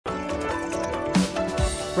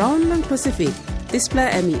Brown lang Pacific. Display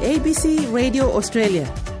ABC Radio Australia.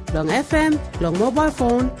 Long FM, long mobile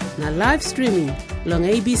phone, na live streaming. Long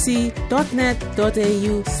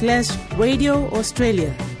abc.net.au/Radio Australia.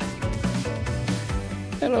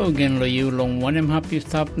 Hello again, you long one happy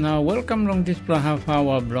stop now. Welcome long this half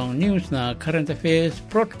hour long news na current affairs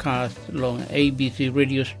broadcast long ABC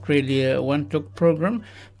Radio Australia One Talk program.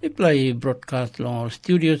 We play broadcast long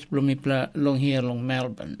studios long here long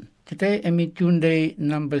Melbourne. Today Tuesday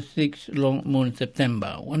number 6 long moon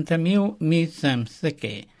September. One time you me Sam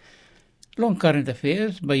Seke. Long current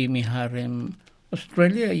affairs by me harem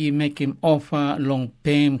Australia you make him offer long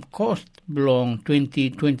paying cost belong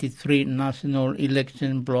 2023 national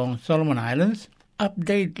election belong Solomon Islands.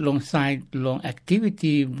 Update long site long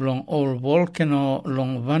activity belong all volcano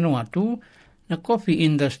long Vanuatu. Na coffee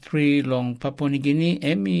industry long Papua New Guinea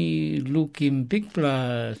emi looking big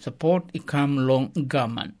support ikam long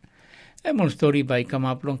government. More story by come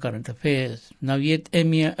up long current affairs. Now yet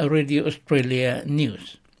Emia Radio Australia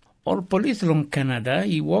News. All police long Canada,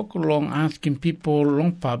 he walk along asking people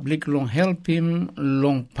long public long help him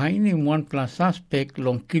long finding one plus suspect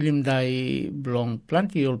long kill him die long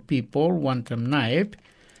plenty of people want them knife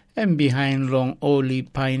and behind long only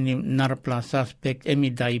find him another plus suspect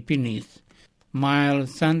emi die pinis.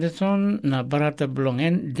 Miles Sanderson na barata belong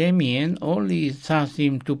en Damien only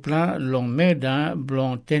sasim tupla long meda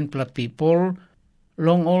belong 10 people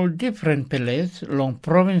long all different places long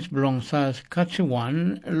province belong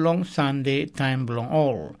Saskatchewan long Sunday time belong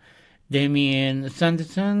all. Damien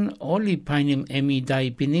Sanderson only find him emi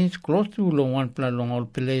die pinis close to long one pla long all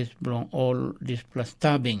place belong all this plus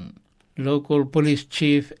stabbing. Local police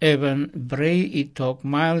chief Evan Bray talk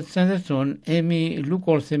Miles Sanderson emi look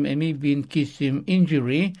also emi been kiss him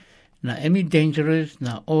injury na emi dangerous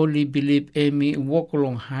na only believe emi walk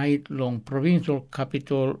along height long provincial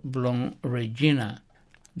capital belong Regina.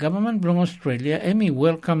 Government belong Australia emi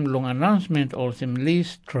welcome long announcement also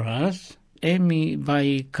Liz Truss emi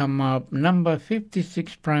by come up number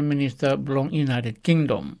 56 Prime Minister belong United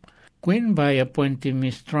Kingdom. Queen by appointing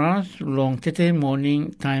Miss Truss long Tuesday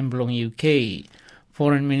morning time belong UK.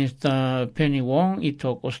 Foreign Minister Penny Wong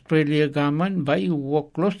talk Australia government by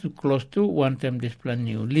walk close to want them display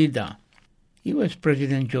new leader. US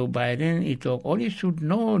President Joe Biden talk all you should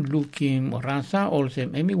know looking Russia also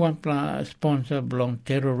emi one plus sponsor belong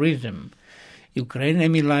terrorism. Ukraine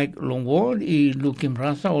emi like long war looking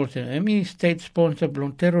Russia also emi state sponsor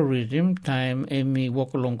belong terrorism time emi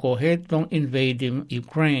walk along go ahead long invade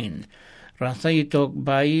Ukraine. Russia talk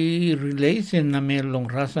by relation na long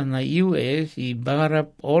Russia na US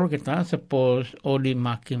barap or kita suppose only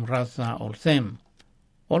making Russia or same.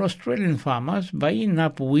 All Australian farmers buying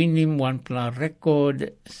up winning one plus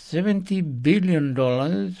record $70 billion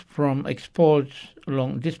from exports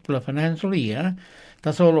along this financial year.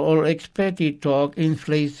 That's all expected talk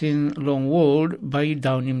inflation long world by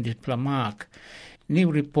down in this mark. New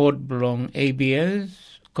report belong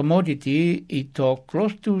ABS commodity it talk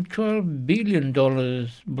close to $12 billion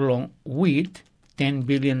belong wheat, $10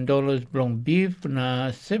 billion belong beef, na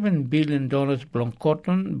 $7 billion belong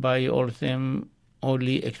cotton by all them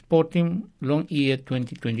only exporting long year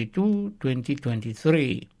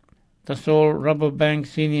 2022-2023. That's all Rubber Bank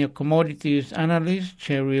Senior Commodities Analyst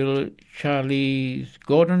Charlie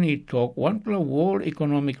Gordon he talk one plus world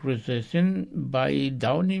economic recession by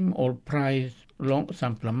downing all price long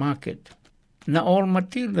sample market. Now all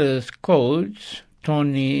Matilda's coach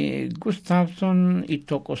Tony Gustafsson he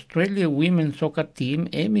talk Australia women's soccer team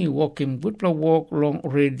Amy walking good plus walk long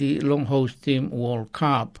ready long hosting World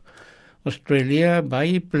Cup. Australia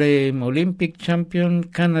by play Olympic champion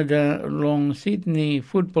Canada long Sydney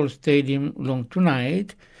Football Stadium long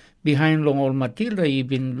tonight. Behind long all Matilda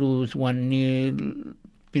even lose 1-0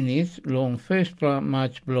 finish long first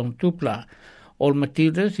match belong 2-pla. All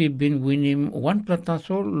Matildas been winning 1-pla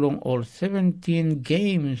tassel long all 17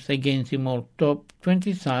 games against him all top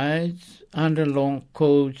 20 sides under long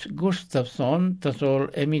coach Gustafsson. Tassel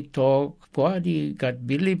Emmy talk quadi got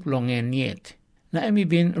believe long and yet. Na emi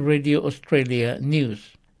bin Radio Australia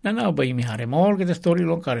News. Na now ba imi hare more get a story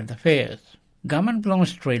long current affairs. Government belong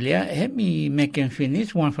Australia emi making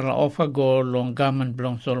finish one for offer go long government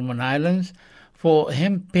belong Solomon Islands for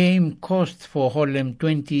him paying cost for Holem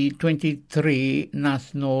 2023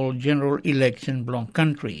 national general election belong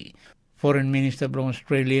country. Foreign Minister belong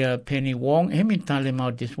Australia Penny Wong emi tell him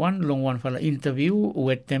out this one long one for interview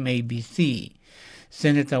with them ABC.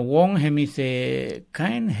 Senator Wong hemi say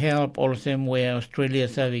kind help also where Australia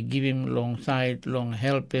sabi give him long side long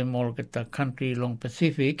help him all get the country long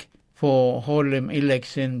Pacific for hold him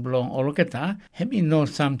election belong all get hemi know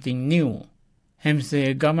something new. Hem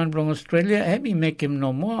say government from Australia hemi make him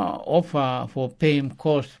no more offer for pay him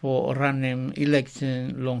cost for run him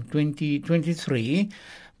election long 2023,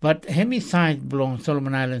 but hemi side belong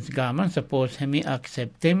Solomon Islands government suppose hemi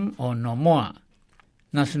accept him or no more.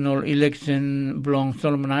 National election belong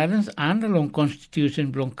Solomon Islands and along constitution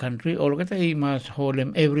belong country. All he must hold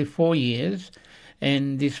them every 4 years.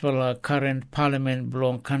 And this for current parliament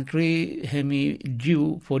belong country hemi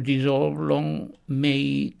due for dissolve long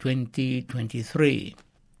May 2023.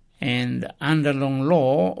 And under long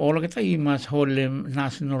law, all he must hold them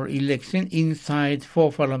national election inside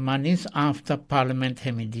 4 months after parliament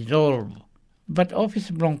hemi dissolve. But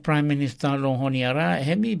office belong Prime Minister long Honiara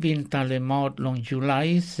hemi been talem out long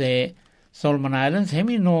July say Solomon Islands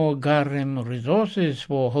hemi no garem resources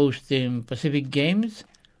for hosting Pacific Games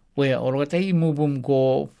where already mubum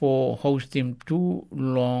go for hosting to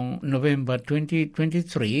long November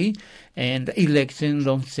 2023 and election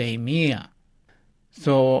long same year.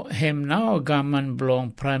 So hem now government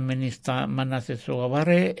belong Prime Minister Manasseh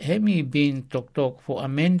Sogavare hemi been talk for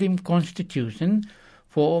amending constitution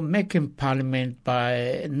for making parliament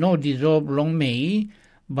by no dissolve long May,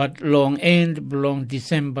 but long end belong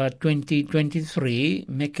December 2023,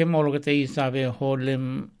 make him already save hold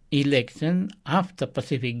him election after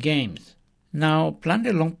Pacific Games. Now, plan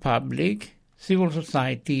along public, civil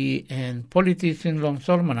society, and politicians along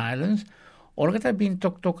Solomon Islands already been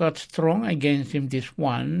talk out strong against him this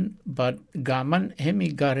one, but government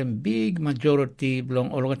hemi got him big majority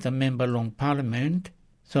belong already member long parliament.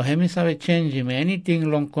 So hemi sabe change him anything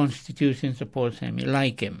long constitution suppose hemi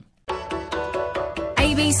like him.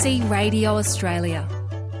 ABC Radio Australia.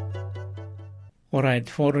 Alright,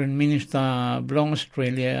 Foreign Minister belong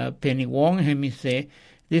Australia Penny Wong hemi say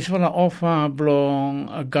this will offer belong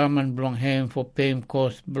a government belong him for paying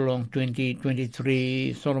cost belong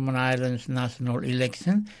 2023 Solomon Islands national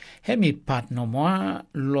election. Hemi part no more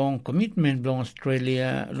long commitment belong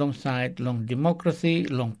Australia alongside long democracy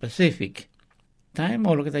long Pacific. Time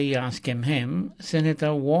all I ask him,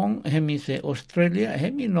 Senator Wong, hemi say Australia,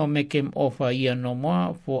 hemi no make him offer year no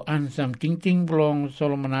more for ansam ting belong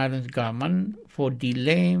Solomon Islands government for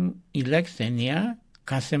delay election year,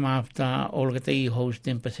 kasem after all I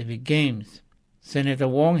hosting Pacific Games. Senator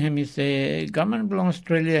Wong, hemi say government belong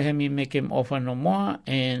Australia, hemi make him offer no more,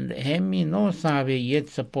 and hemi no sabe yet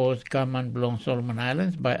suppose government belong Solomon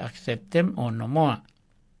Islands by accept them or no more.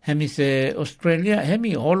 Hemi say Australia,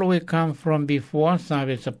 hemi always come from before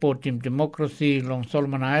sabe supporting democracy long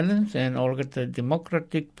Solomon Islands and all the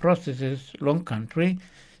democratic processes long country,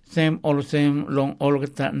 same long all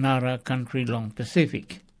the Nara country long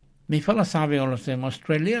Pacific. Me fala sabe all same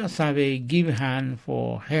Australia sabe give hand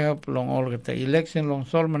for help long all the election long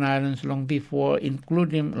Solomon Islands long before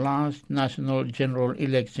including last national general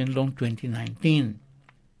election long 2019.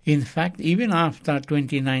 In fact, even after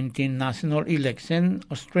 2019 national election,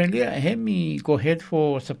 Australia hemi go ahead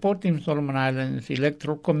for supporting Solomon Islands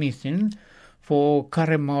Electoral Commission for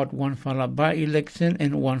carrying out one for by-election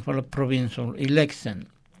and one for provincial election.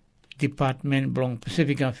 Department belong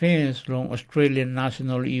Pacific Affairs long Australian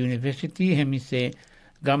National University hemi say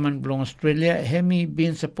government belong Australia hemi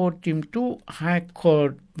been supporting two High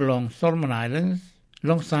Court belong Solomon Islands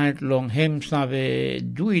alongside long hem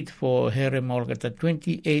save do it for herem olgata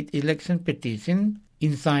 28 election petition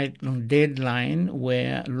inside long deadline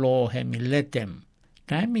where law hem let them.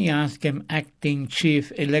 Time he ask him acting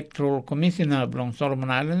chief electoral commissioner belong Solomon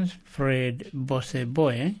Islands, Fred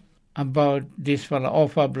Boseboe, about this for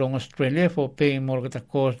offer belong Australia for paying olgata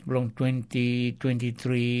cost belong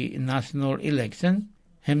 2023 national election.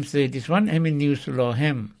 Hem say this one hemi news law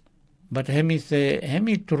hem. But hemi say,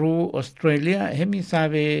 hemi through Australia, hemi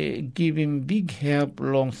sabe give him big help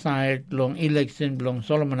alongside long election belong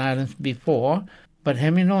Solomon Islands before, but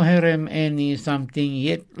hemi no herem any something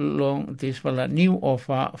yet long this for a new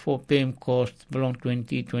offer for paying cost belong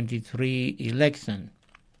 2023 election.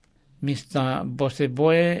 Mr.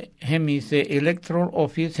 Boseboe, hemi say electoral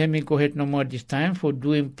office, hemi go ahead no more this time for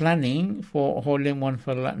doing planning for holding one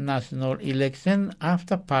for national election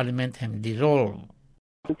after parliament hem dissolve.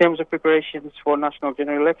 In terms of preparations for national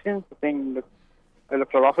general elections, I think the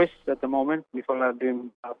electoral office at the moment, before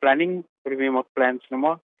doing planning, review of plans no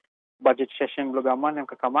more. Budget session will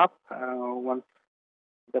come up. Once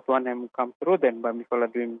that one come through, then before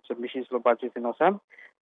doing submissions for budget in Assam.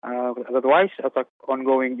 Otherwise,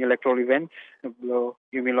 ongoing electoral events,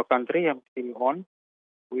 Umilo country, I'm still on.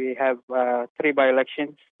 We have 3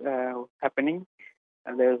 by-elections happening.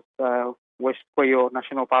 And there's West Koyo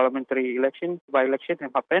National Parliamentary Election, by-election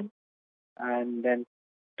happen, and then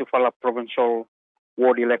to follow provincial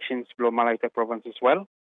ward elections below Malaita province as well.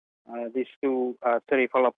 These 3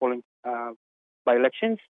 follow polling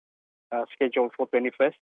by-elections scheduled for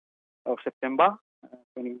 21st of September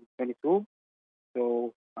 2022.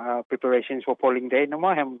 So preparations for polling day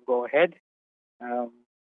nama go ahead.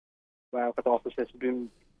 Kata officers doing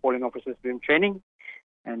polling officers doing training,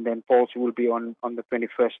 and then polls will be on the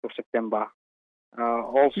 21st of September.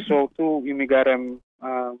 Also, to Imigaram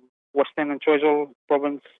Western and Choiseul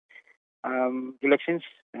province elections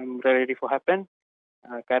ready for happen.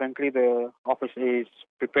 Currently, the office is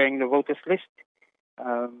preparing the voters list.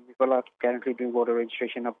 People are currently doing voter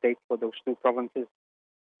registration update for those two provinces.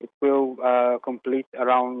 It will complete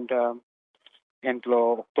around end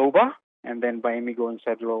of October, and then by Imigo and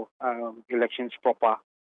Sedlo elections proper.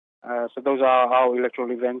 So those are our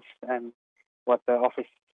electoral events and what the office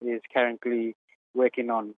is currently working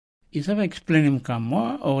on. Isa ba explain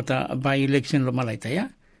mo o ta by-election lo Malaytaya?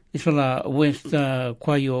 Isala West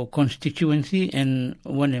Kwayo constituency and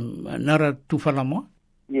one nara tufala mo?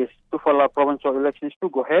 Yes, tufala provincial elections too.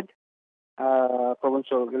 Go ahead.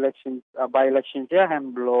 Provincial elections, by-elections here,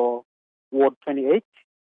 Hamblo Ward 28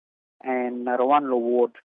 and Narawanlo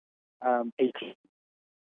Ward 18.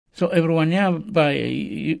 So everyone here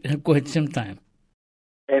go ahead same time?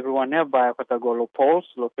 Everyone here by Patagolo polls,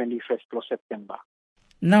 21st of September.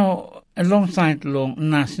 Now, alongside long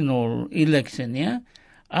national election, yeah?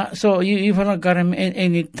 So you have got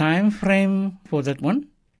any time frame for that one?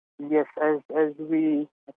 Yes, as we,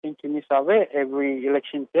 I think in this survey, every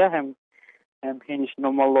election there have hinged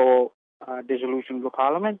normal law dissolution of the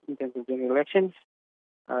parliament in terms of general elections.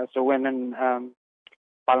 So when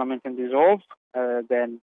parliament can dissolve,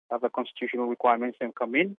 then other constitutional requirements can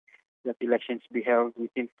come in that elections be held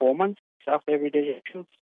within 4 months after every day elections.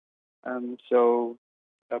 So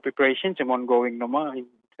preparations are ongoing normal in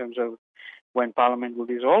terms of when Parliament will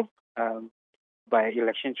dissolve, by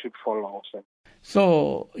elections should follow also.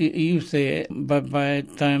 So you say by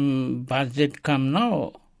time budget come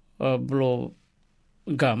now, blow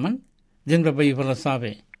government, then by you will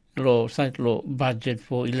survey low site low budget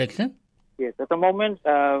for election? Yes, at the moment,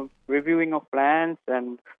 reviewing of plans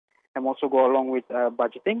and also go along with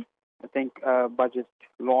budgeting. I think budget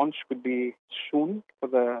launch could be soon for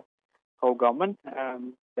the whole government.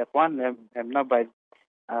 That one, not by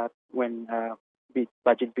when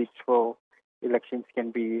budget bids for elections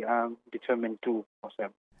can be determined too. Also.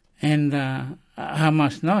 And how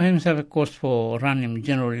much now himself a cost for running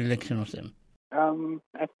general election of them?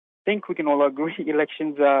 I think we can all agree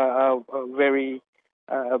elections are a very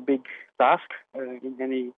big task in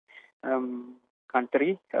any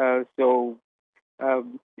country. So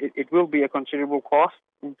it will be a considerable cost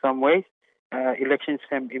in some ways. Elections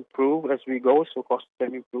can improve as we go, so costs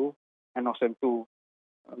can improve and also improve.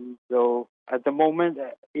 So at the moment,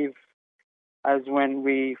 when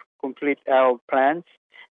we complete our plans,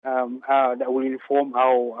 that will inform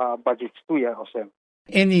our budgets too, yeah, also.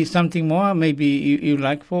 Any something more maybe you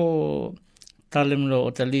like for Talimlo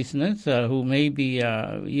or the listeners who may be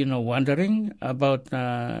wondering about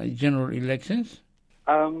general elections?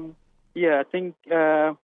 Yeah, I think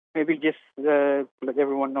maybe just let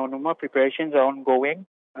everyone know more preparations are ongoing.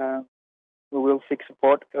 We will seek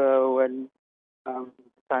support when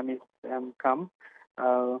time is come.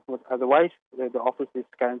 Otherwise, the office is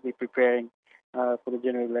currently preparing for the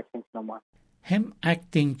general elections no more. Hem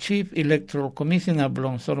Acting Chief Electoral Commissioner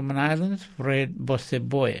belong Solomon Islands, Fred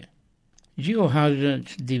Boseboye.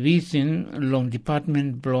 Geohazards Division long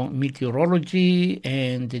Department belong Meteorology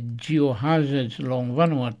and the Geohazards long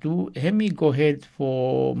Vanuatu hemi go ahead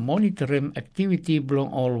for monitoring activity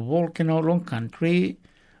belong all volcano long country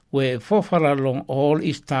where fofala long all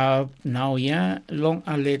is staff now long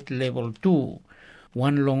alert level 2.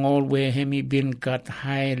 One long all where hemi been got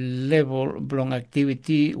high level belong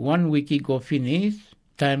activity 1 week ago finish.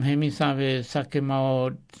 Time hemi save sakem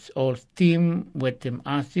out all steam with them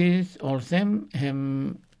ashes all them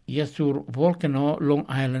hem Yasur volcano Long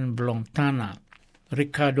Island belong Tana.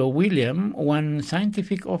 Ricardo William, one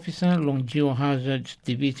scientific officer long Geohazards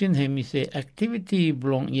Division hemi say activity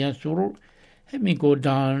belong Yasur hemi go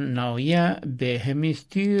down now be hemi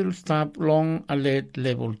still stop long alert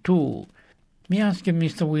level 2. Me ask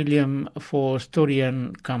Mr. William for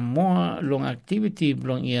storian come more long activity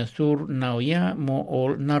belong Yasur now more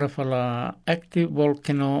all narafala active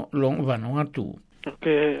volcano long Vanuatu.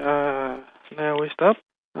 Okay, now we stop.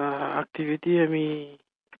 Activity ami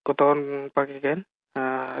koton pakikan.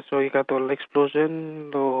 So ikatol explosion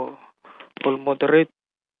lo moderate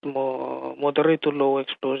to low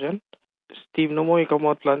explosion. Steam no mo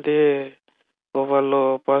ikamot plante over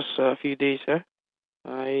lo past few days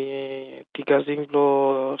I decreasing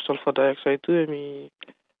lo sulfur dioxide to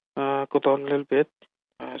koton little bit.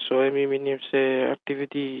 So I mean say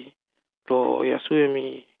activity lo yasu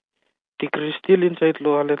emi degree still inside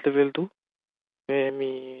lo alert level 2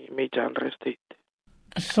 emi major unrested.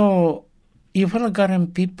 So, if I got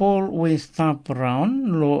people will stop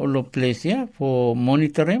around lo place here for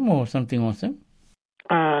monitoring or something also?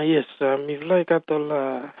 Yes, mi vla ikatol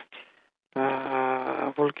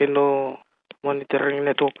volcano monitoring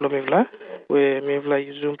network lo mi vla, we mi vla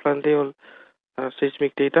use plan de ol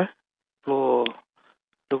seismic data lo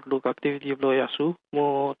look activity lo yasu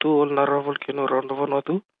mo tu ol nara volcano around the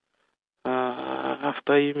Vanuatu.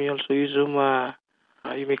 After you also use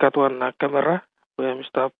you got one camera where we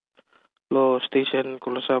stop lo station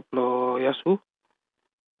close up lo yasu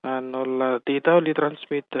and all data only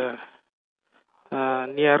transmit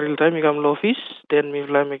near real time ikam lo office then mi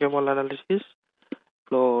vla make all analysis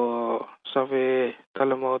lo save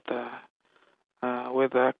tell about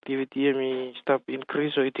whether activity mi stop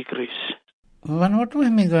increase or decrease. Vanuatu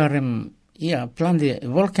hemi garem plan the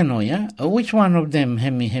volcano, yeah? Which one of them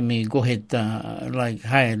hemi go ahead like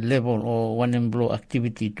high level or one and blow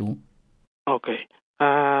activity too? Okay.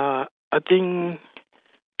 I think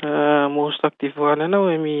most active one now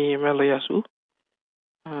hemi Melayasu.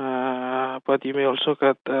 But you may also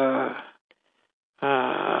get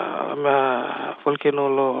volcano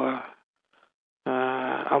lo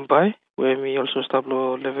Ambai, where we also stop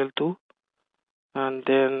lo level 2. And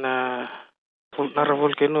then Nara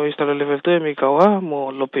volcano is level 2 mi kawa mo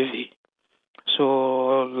lo PV.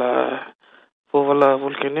 So la Povala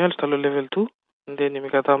volcano is level 2. And then mi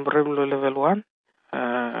katambrem lo level 1.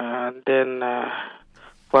 And then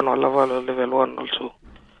Vanuatu lo level 1 also.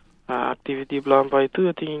 Activity plan by 2,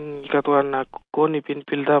 I think Katuan Koni been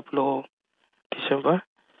built up lo December,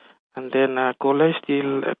 and then Kone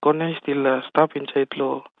still stop inside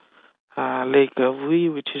lo Lake Vui,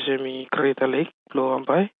 which is a crater lake lo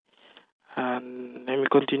Ambai, and we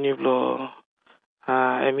continue lo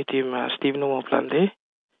team Steve no plan day.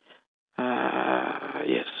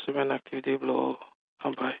 Yes, main activity lo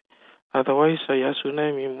Ambai. Otherwise,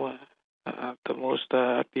 Yasuna the most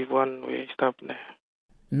active one we stop now.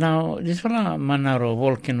 Now, this fella Manaro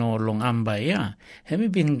volcano along Ambai, yeah, have you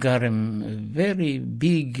been garem very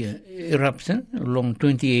big eruption along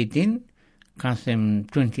 2018, kasem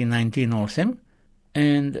 2019 also,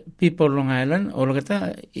 and people Long Island all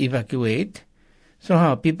evacuate. So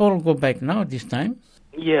how people go back now this time?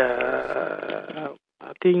 Yeah,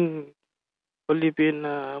 I think only been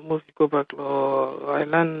movie go back to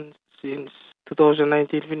Island since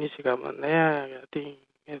 2019 finish yeah, I think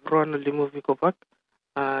everyone only movie go back.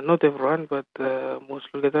 Not everyone, but most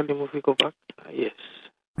of the movie go back. Yes.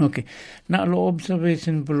 Okay. Now, lo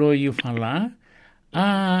observation below you fala.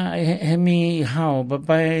 Hemi how? But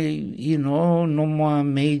by no more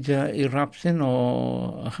major eruption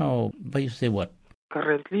or how? But you say what?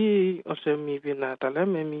 Currently, also me been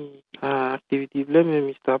talem me activity blame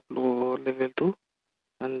me stop lo level 2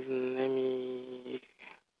 and me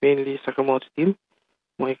mainly Sakamoto team.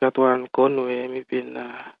 Mo ikatuan kon we me been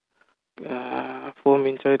form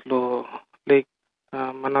inside lo lake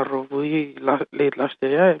Manaro Vui late last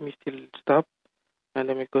year. Me still stop and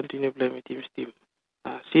then we continue play my team's team.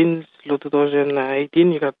 Since lo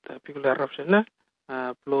 2018 you got people eruption na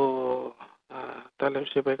plo talem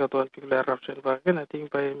se by got one people eruption back and I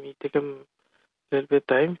think by me take a little bit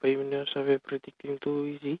time by me no sabe predicting too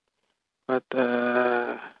easy but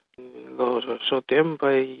lo so them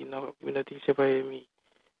by me think se by me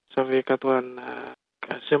sabe got one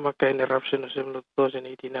same kind of eruption of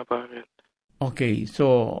 2018 again. Okay,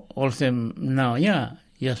 so also now, yeah,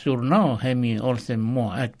 sure now, hemi also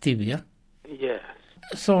more active, yeah? Yes.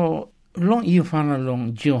 So, long you found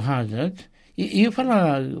along geohazard, you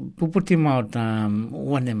found put him out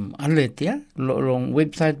one alert, yeah? Long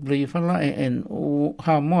website, you found and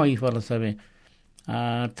how more you found sabe,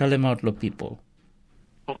 tell them out lo people.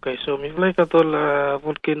 Okay, so me like at all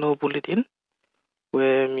volcano bulletin.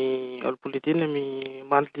 Where me all bulletin and me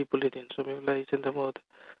monthly bulletin. So me like send them out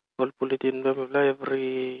all bulletin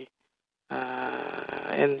every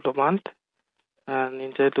end of month. And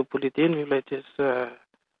inside the bulletin we like just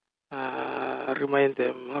remind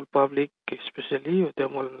them all public, especially with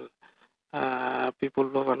them all people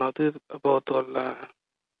of Vanuatu about all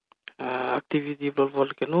activity of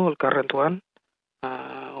volcano, all current one.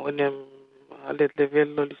 When them alert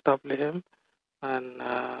level all stop them. And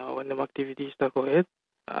when the activities that go ahead,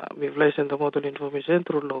 we've licensed the model information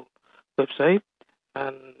through the website,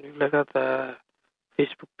 and we've got the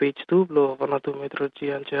Facebook page too, Vanuatu Meteorology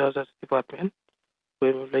and Geohazards Department,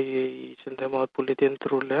 where we've licensed them out bulletin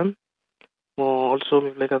through them. Also,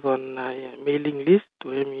 we've got one mailing list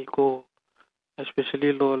where we go,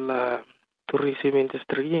 especially to tourism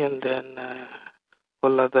industry, and then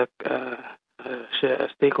all other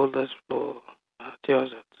stakeholders for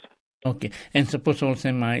Tiawazat. Okay, and suppose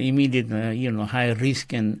also my immediate, high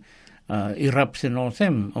risk and eruption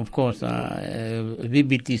also, of course,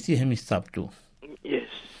 VBTC hem stop too. Yes.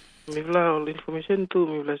 Mivla all information too.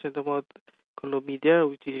 Mivla sent about Kolo media,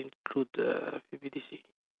 which include VBTC.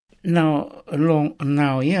 Now,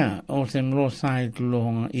 also low side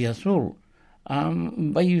long Yasul.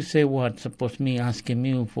 But you say what? Suppose me asking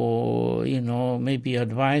you for, maybe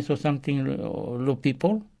advice or something, low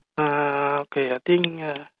people? Okay, I think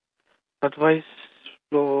advice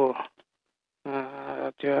for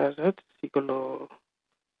Tiawazat, kalau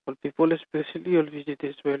all people, especially all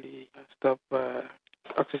visitors, really stop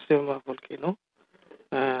access them volcano.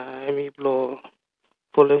 Emi blow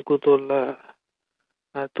follow kutol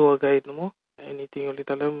tour guide mo. Anything only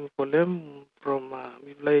talam follow from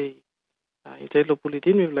Mivlay inside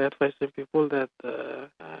Lopulitin. Mivlay advise the people that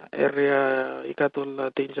area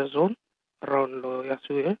ikatol danger zone around lo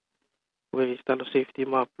Yasu where is the safety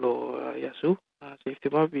map lo Yasu. Safety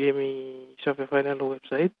map emi safe final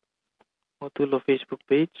website or to lo Facebook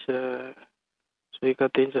page. So we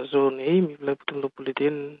got danger zone A. Mivlay putong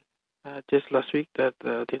Lopulitin just last week that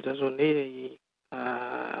danger zone A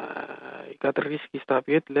got risky stuff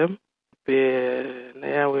yet lem. Pe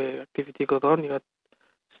naya we activity got on. You got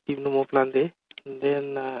steam no more plan day. And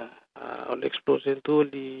then all explosion to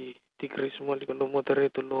the decrease more like low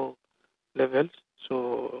moderate to low levels.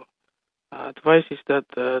 So advice is that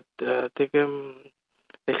take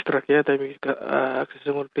extra care time is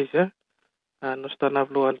accessible place. No stand up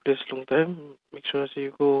low and place long time. Make sure so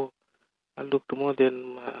you go and look to more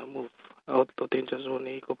then move out to danger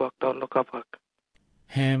zone. Go back down to car park.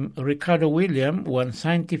 Ricardo William, one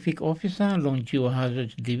scientific officer long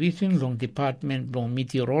geohazards division, long department long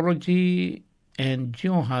meteorology and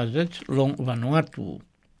geohazards long Vanuatu.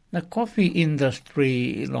 The coffee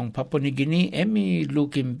industry long Papua New Guinea,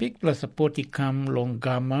 looking big plus supporting come long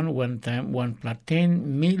gaman one time 1.10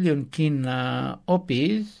 million kin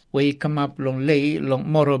opis where he come up long lay long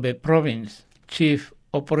Morobe province. Chief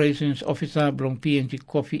Operations Officer Blong PNG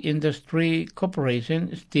Coffee Industry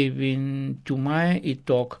Corporation, Stephen Tumai,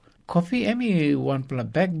 talk coffee one pla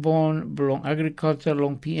backbone blong agriculture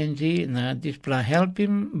long PNG na this pla help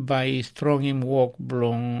him by strong him work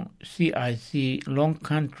blong CIC long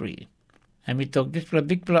country. Talk this pla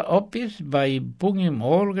big pla office by bung him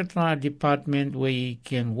all the department where he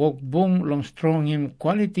can work bung long strong him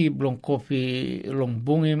quality blong coffee long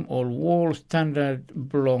bung him all world standard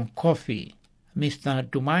blong coffee. Mr.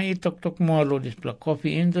 Tumai talk more about this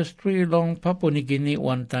coffee industry long Papua New Guinea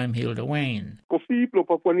one time Hilda Wayne. Coffee pro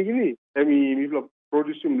Papua New Guinea, we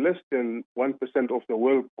producing less than 1% of the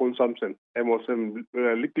world consumption. And was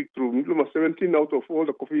liquid through 17 out of all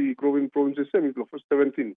the coffee growing provinces, first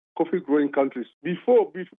 17 coffee growing countries.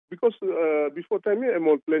 Because before time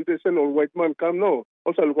more plantation or white man come now.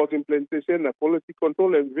 Also look out in plantation, quality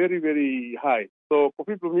control and very, very high. So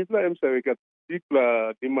coffee pro we got big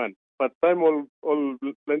demand. But time all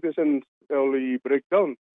plantations only break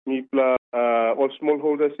down. All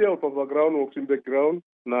smallholders here out of the ground, works in the ground.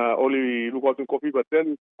 Na only look out in coffee, but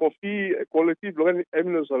then coffee quality,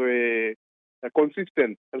 eminence of a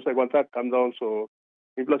consistent. And so one that come down. So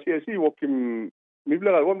CIC working,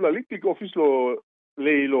 one liquid office lo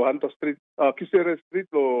Hunter Street, Kisere Street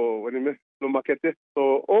lo market.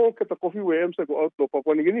 So all the coffee where go out to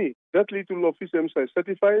Papua New Guinea. That little office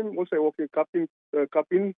certifying, also working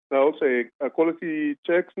cupping, now also quality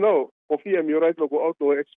checks. Now coffee you right go out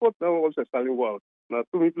to export now also selling out. Now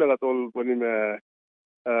two people at all when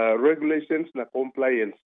regulations na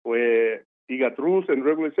compliance where you got rules and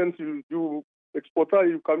regulations you exporter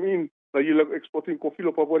you come in. You like exporting coffee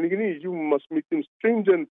to Papua New Guinea, you must meet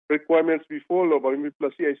stringent requirements before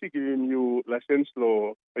CIC giving you license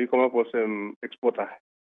law you come up with exporter.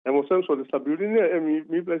 And also so the building and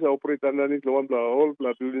me place operate underneath the whole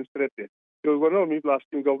building straight. So now me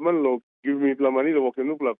asking government law give me money to work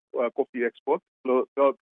in coffee export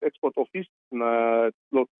export office na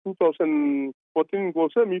 2014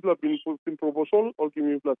 goals me been proposal or give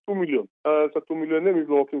me 2 million. So 2 million me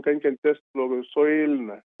working can test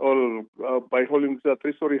soil all by holding the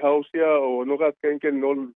 3-story house here or no can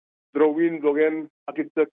all drawing again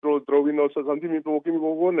architectural drawing also something me working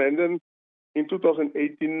go on and then in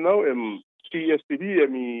 2018 now CSTB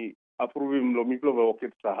me approving me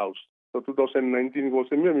working the house. So 2019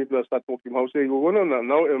 goes me start working house go on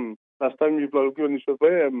now last time we looking on this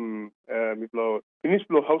finish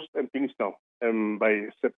house and finish now. By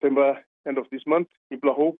September end of this month,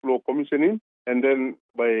 people hope commissioning and then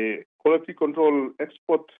by quality control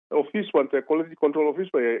export office, quality control office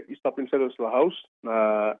by stop inside the house.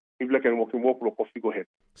 people can work lo coffee go ahead.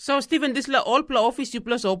 So Stephen, this la all pla office you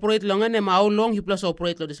plus operate long and how long you plus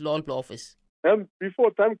operate lo this la all pla office?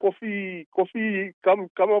 Before time coffee come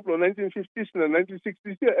up in 1950s and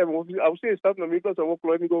 1960s here, I would say start na me plus work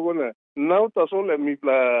lo ni go na. Now that's all me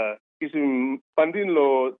pla is funding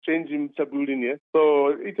lo changing the building here.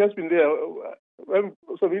 So it has been there.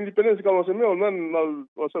 Some independence come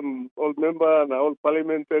some old member and all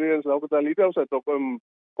parliamentarians, all the leaders at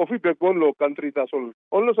coffee backbone lo country that's all.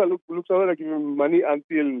 Almost I look like giving money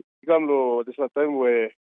until come lo this time where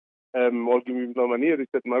all giving money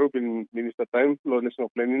reset Marup in minister time lo national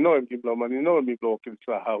planning no give money no me lo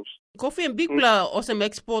kiltra house. Coffee and big pla awesome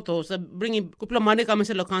export so bringing couple of money come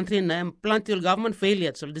lo country and plant your government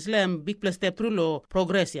failure. So this is big plus step through lo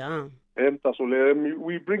progress yeah.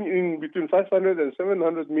 We bring in between 500 and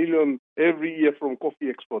 700 million every year from coffee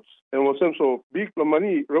exports. And also big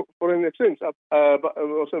money foreign exchange.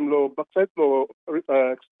 Also backside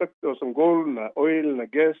expect some gold, oil,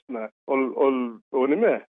 gas, all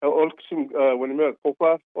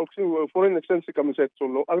copper, all foreign exchange come set.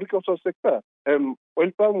 So agricultural sector,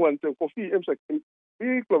 oil palm one coffee,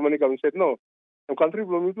 big money come set. No, country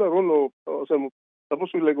role some.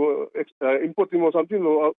 Suppose we importing or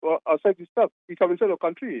something outside the stuff, you come inside the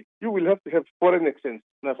country, you will have to have foreign exchange.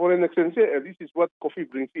 Now, foreign exchange, this is what coffee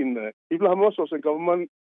brings in. People have most of the government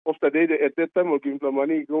of the day at that time will give them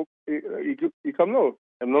money, you come now.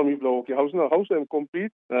 And now people okay, house and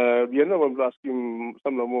complete. Vienna will ask him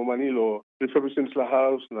some more money, refurbishing the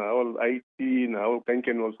house, all IT, all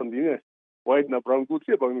kind or something. White na brown goods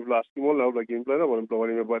here, but we will ask him all now like game planner,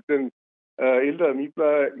 but then Ilda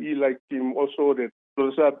Mipla, he like him also that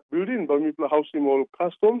there's a building, but Mipla housing all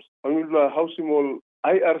customs, Mipla housing all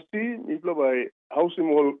IRC, Mipla by housing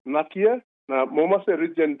all Nakia, na Momase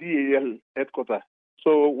region DAL headquarters.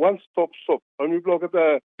 So one stop shop. Mipla get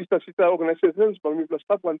a sister organizations, but Mipla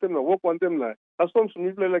start one time, work one time. Customs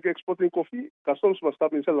Mipla like exporting coffee, customs must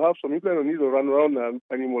stop inside the house, so Mipla don't need to run around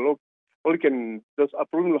anymore. All can just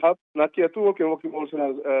approve the hub. Nakia too can work also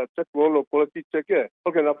as check role or quality check.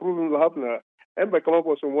 All can approve the hub na. And by come up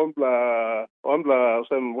with some one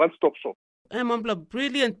stop shop.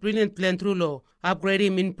 Brilliant plan through law.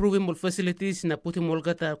 Upgrading, improving more facilities, and putting all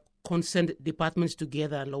the concerned departments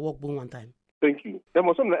together and work boom one time. Thank you. There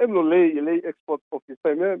was some lay export of this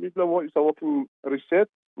time. Maybe is a working research.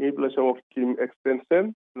 Maybe is a working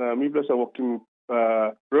extension. Maybe is a working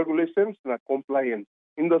regulations and compliance.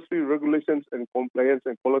 Industry regulations and compliance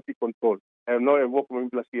and quality control. And now I work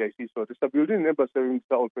with CIC, so this is a building and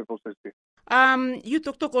all process. You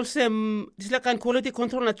talk also this like quality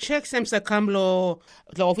control na checks sa kamlo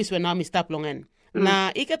the office when nami stop longen.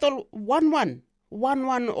 Na iket all one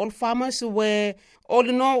all farmers were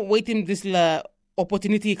all waiting this la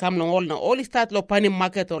opportunity come long all na all start lo pani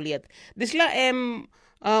market all yet. This la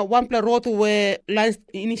one pla road where lines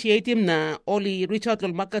initiative na only reach out to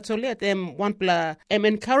market so let one pla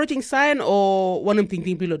encouraging sign or one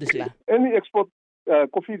thinking below this la. Any export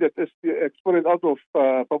coffee that is exported out of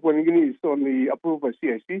Papua New Guinea is only approved by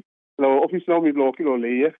CIC. Now office now we block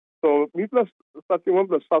layer. So Mipla starting one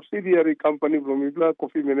plus subsidiary company from Mipla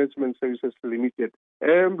Coffee Management Services Limited.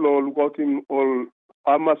 And look out in all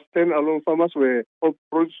farmers, 10 alone farmers were all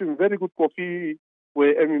producing very good coffee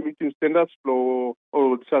where meeting standards or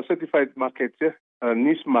certified markets,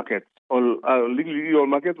 niche markets, or legal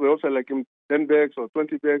markets were also like 10 bags or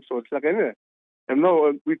 20 bags or it's like any. And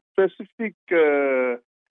now with specific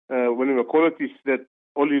qualities that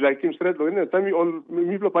only like him straight, time we all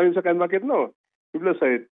people buying second market now. People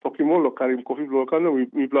say Pokemon or Karim Coffee Blocker, we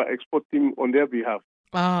people export him on their behalf.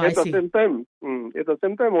 At the same time,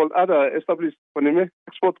 all other established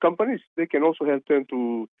export companies, they can also help them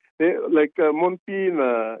to like Monpin,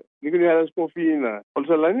 Nigerian Coffee,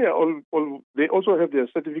 also they also have their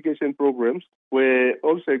certification programs where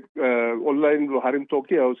also online Harim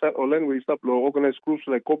Toki online we start organized groups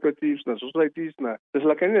like cooperatives, societies, just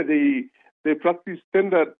like they practice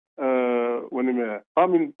standard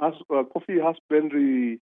farming coffee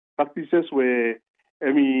husbandry practices where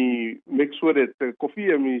make sure that the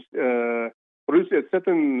coffee produce at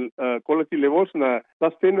certain quality levels na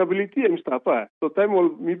sustainability and stuff. So time all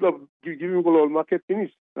people giving all market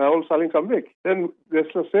finish, all selling come back. Then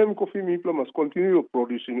there's the same coffee people must continue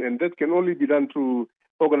producing, and that can only be done through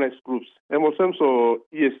organized groups. And also, so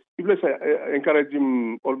yes, people encourage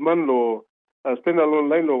him old man lo stand alone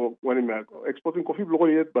line or when exporting coffee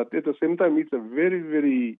yet, but at the same time it's a very,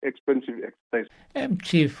 very expensive exercise.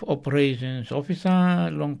 Chief Operations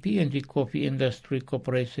Officer Long PNG Coffee Industry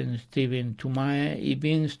Corporation Stephen Tumaya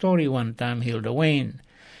ibin story one time Hilda Wayne.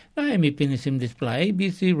 Na emi pinisim display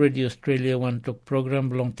ABC Radio Australia one talk program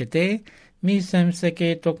belong tete Mi sem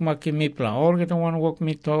seke tok maki mipla. Or get one walk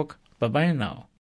me talk. Bye bye now.